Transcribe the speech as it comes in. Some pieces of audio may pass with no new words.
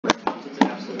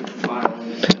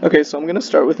Okay, so I'm going to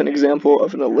start with an example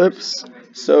of an ellipse.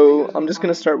 So I'm just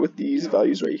going to start with these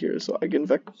values right here. So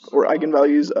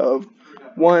eigenvalues of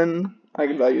 1,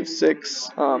 eigenvalue of 6,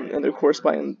 and their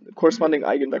corresponding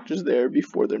eigenvectors there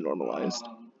before they're normalized.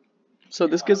 So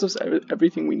this gives us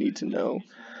everything we need to know.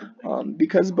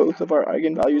 Because both of our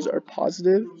eigenvalues are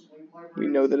positive, we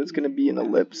know that it's going to be an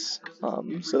ellipse.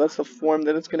 So that's the form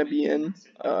that it's going to be in.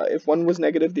 If one was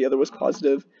negative, the other was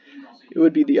positive, it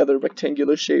would be the other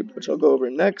rectangular shape, which I'll go over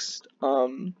next.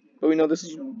 But we know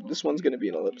this one's going to be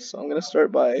an ellipse. So I'm going to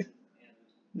start by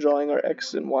drawing our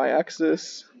x and y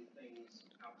axis.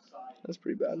 That's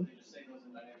pretty bad.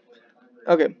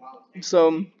 Okay,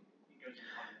 so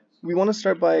we want to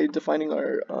start by defining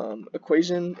our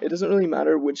equation. It doesn't really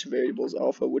matter which variable is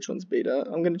alpha, which one's beta.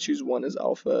 I'm going to choose 1 as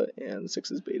alpha and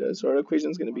 6 as beta. So our equation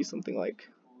is going to be something like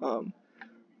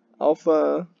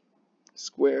alpha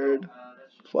squared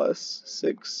plus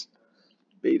 6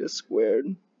 beta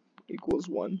squared equals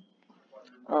 1.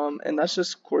 And that's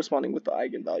just corresponding with the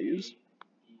eigenvalues.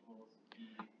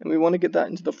 And we want to get that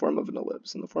into the form of an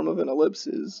ellipse. And the form of an ellipse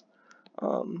is,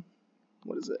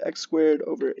 what is it, x squared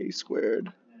over a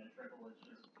squared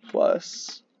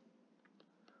plus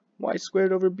y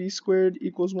squared over b squared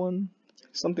equals 1,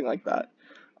 something like that.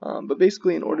 But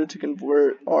basically, in order to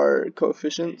convert our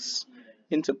coefficients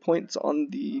into points on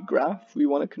the graph, we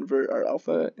want to convert our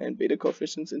alpha and beta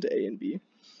coefficients into a and b.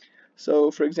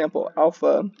 So for example,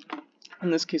 alpha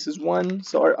in this case is 1,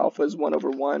 so our alpha is 1 over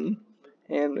 1,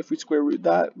 and if we square root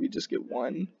that, we just get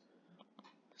 1.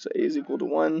 So a is equal to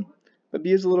 1. But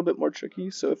b is a little bit more tricky,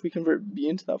 so if we convert b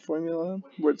into that formula,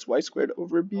 where it's y squared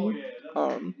over b,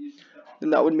 then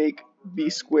that would make b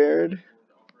squared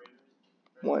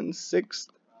 1/6,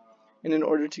 and in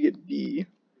order to get b,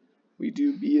 we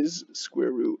do b is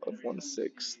square root of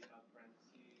 1/6.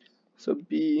 So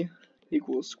b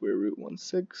equals square root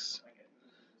 1/6,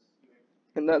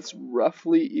 and that's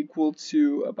roughly equal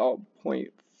to about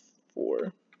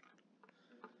 0.4.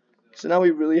 So now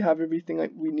we really have everything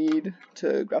that we need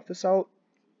to graph this out.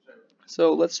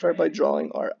 So let's start by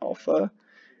drawing our alpha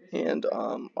and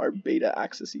our beta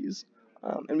axes.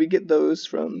 And we get those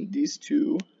from these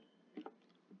two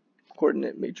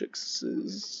coordinate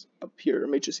matrices up here.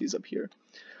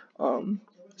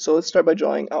 So let's start by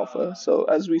drawing alpha. So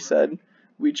as we said,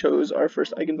 we chose our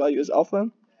first eigenvalue as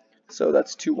alpha. So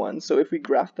that's 2, 1. So if we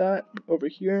graph that over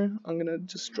here, I'm going to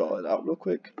just draw it out real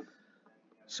quick.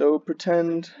 So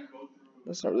pretend,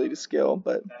 that's not really to scale,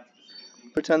 but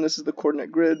pretend this is the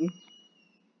coordinate grid.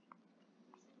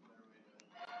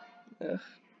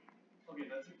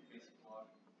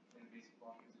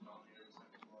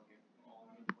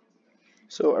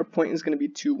 So our point is going to be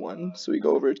 2, 1. So we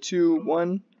go over 2,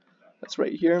 1, that's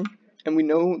right here. And we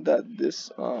know that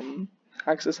this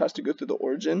axis has to go through the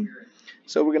origin.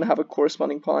 So we're going to have a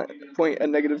corresponding point at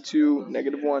 -2,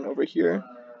 -1 over here.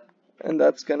 And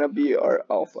that's going to be our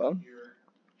alpha.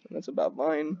 And that's a bad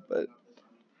line, but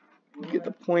we get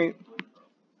the point.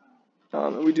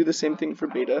 And we do the same thing for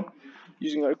beta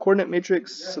using our coordinate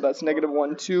matrix. So that's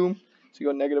 -1, 2. So you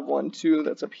go -1, 2,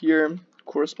 that's up here.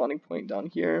 Corresponding point down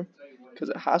here, because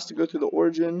it has to go through the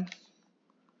origin.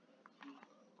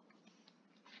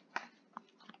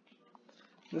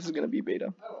 This is going to be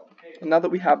beta. And now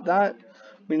that we have that,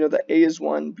 we know that a is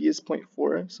 1, b is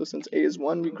 0.4. So since a is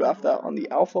 1, we graph that on the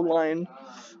alpha line.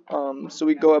 So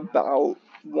we go about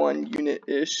 1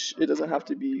 unit-ish. It doesn't have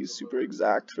to be super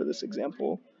exact for this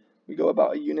example. We go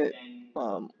about a unit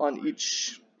on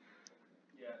each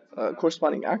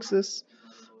corresponding axis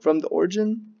from the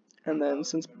origin. And then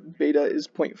since beta is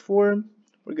 0.4,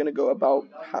 we're going to go about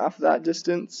half that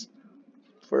distance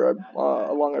for our,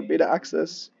 along our beta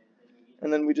axis.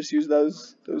 And then we just use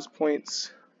those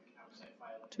points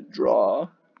to draw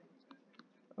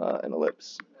an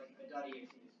ellipse.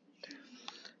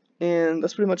 And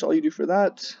that's pretty much all you do for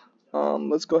that.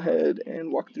 Let's go ahead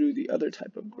and walk through the other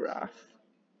type of graph.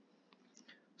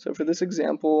 So for this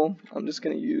example, I'm just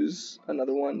going to use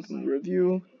another one from the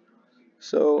review.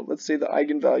 So let's say the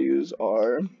eigenvalues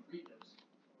are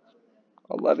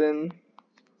 11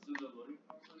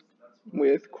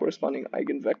 with corresponding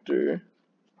eigenvector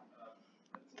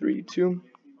 3, 2.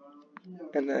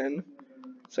 And then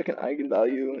second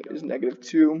eigenvalue is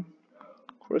 -2,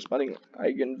 corresponding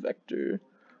eigenvector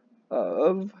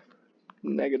of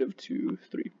 -2,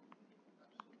 3.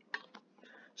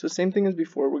 So same thing as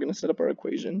before, we're going to set up our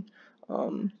equation.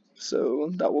 So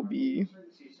that will be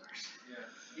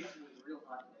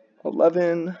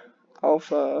 11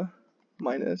 alpha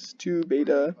minus 2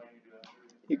 beta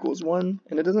equals 1.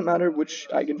 And it doesn't matter which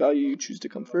eigenvalue you choose to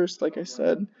come first, like I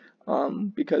said,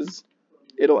 because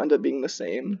it'll end up being the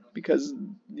same because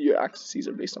your axes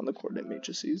are based on the coordinate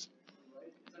matrices.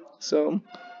 So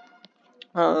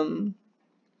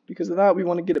because of that, we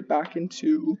want to get it back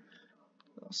into,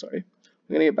 we're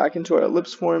going to get back into our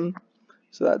ellipse form.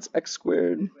 So that's x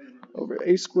squared over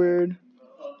a squared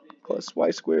plus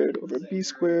y squared over b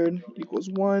squared equals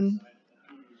 1.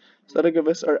 So that'll give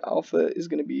us our alpha is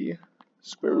going to be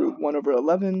square root 1 over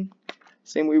 11.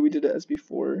 Same way we did it as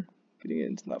before, getting it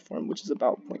into that form, which is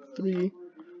about 0.3.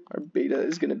 Our beta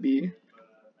is going to be,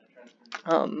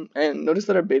 and notice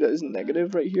that our beta is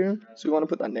negative right here. So we want to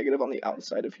put that negative on the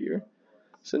outside of here.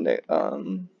 So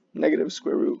negative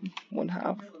square root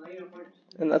 1/2.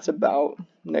 And that's about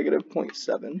negative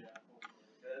 0.7.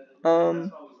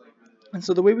 And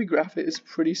so the way we graph it is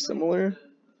pretty similar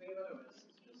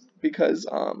because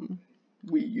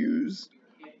we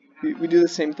do the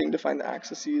same thing to find the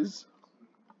axes.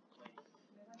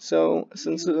 So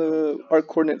since our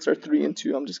coordinates are 3 and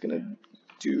 2, I'm just going to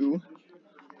do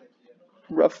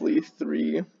roughly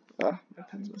 3. My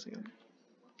pen's missing.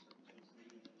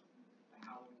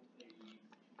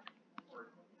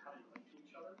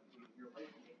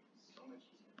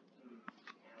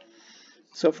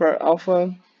 So for our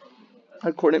alpha,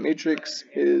 our coordinate matrix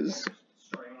is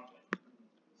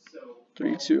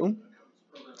 3, 2.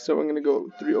 So we're going to go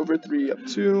 3 over 3 up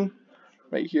 2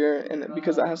 right here. And then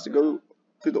because that has to go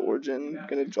through the origin, I'm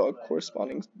going to draw a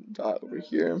corresponding dot over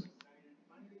here.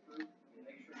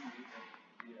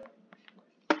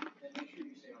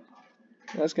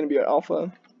 That's going to be our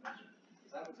alpha.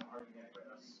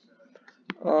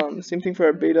 Same thing for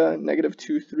our beta, negative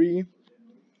 2, 3.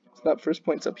 So that first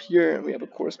point's up here, and we have a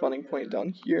corresponding point down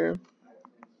here.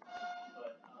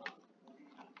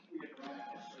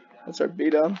 That's our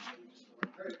beta.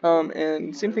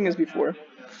 And same thing as before.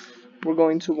 We're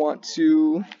going to want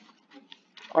to,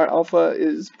 our alpha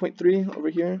is 0.3 over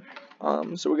here.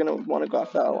 So we're going to want to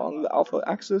graph that along the alpha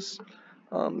axis.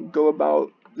 Go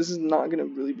about, this is not going to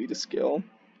really be to scale,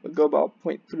 but go about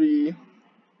 0.3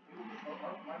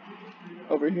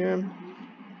 over here.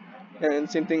 And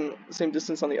same thing, same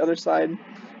distance on the other side.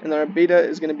 And then our beta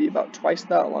is going to be about twice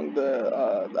that along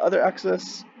the other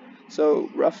axis. So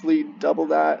roughly double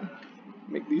that,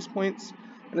 make these points.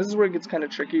 And this is where it gets kind of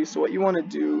tricky. So what you want to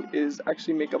do is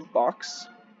actually make a box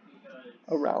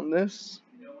around this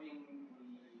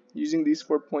using these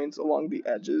 4 points along the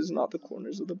edges, not the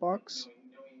corners of the box.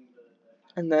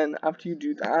 And then after you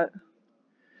do that,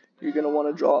 you're going to want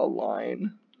to draw a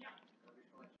line.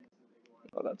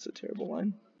 Oh, that's a terrible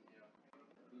line.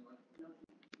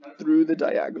 Through the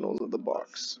diagonals of the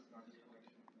box.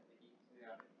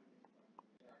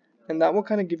 And that will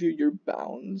kind of give you your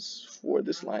bounds for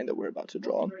this line that we're about to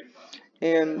draw.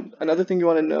 And another thing you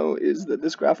want to know is that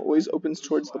this graph always opens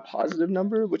towards the positive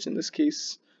number, which in this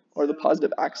case, or the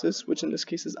positive axis, which in this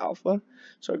case is alpha.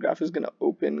 So our graph is going to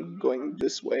open going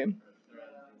this way,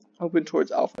 open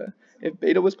towards alpha. If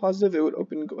beta was positive, it would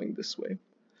open going this way.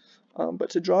 But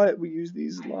to draw it, we use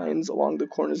these lines along the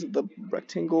corners of the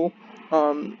rectangle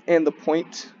and the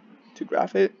point to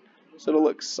graph it. So it'll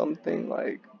look something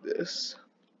like this.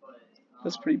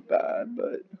 That's pretty bad,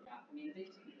 but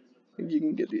I think you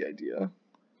can get the idea.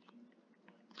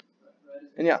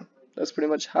 And yeah, that's pretty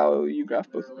much how you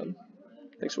graph both of them.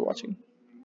 Thanks for watching.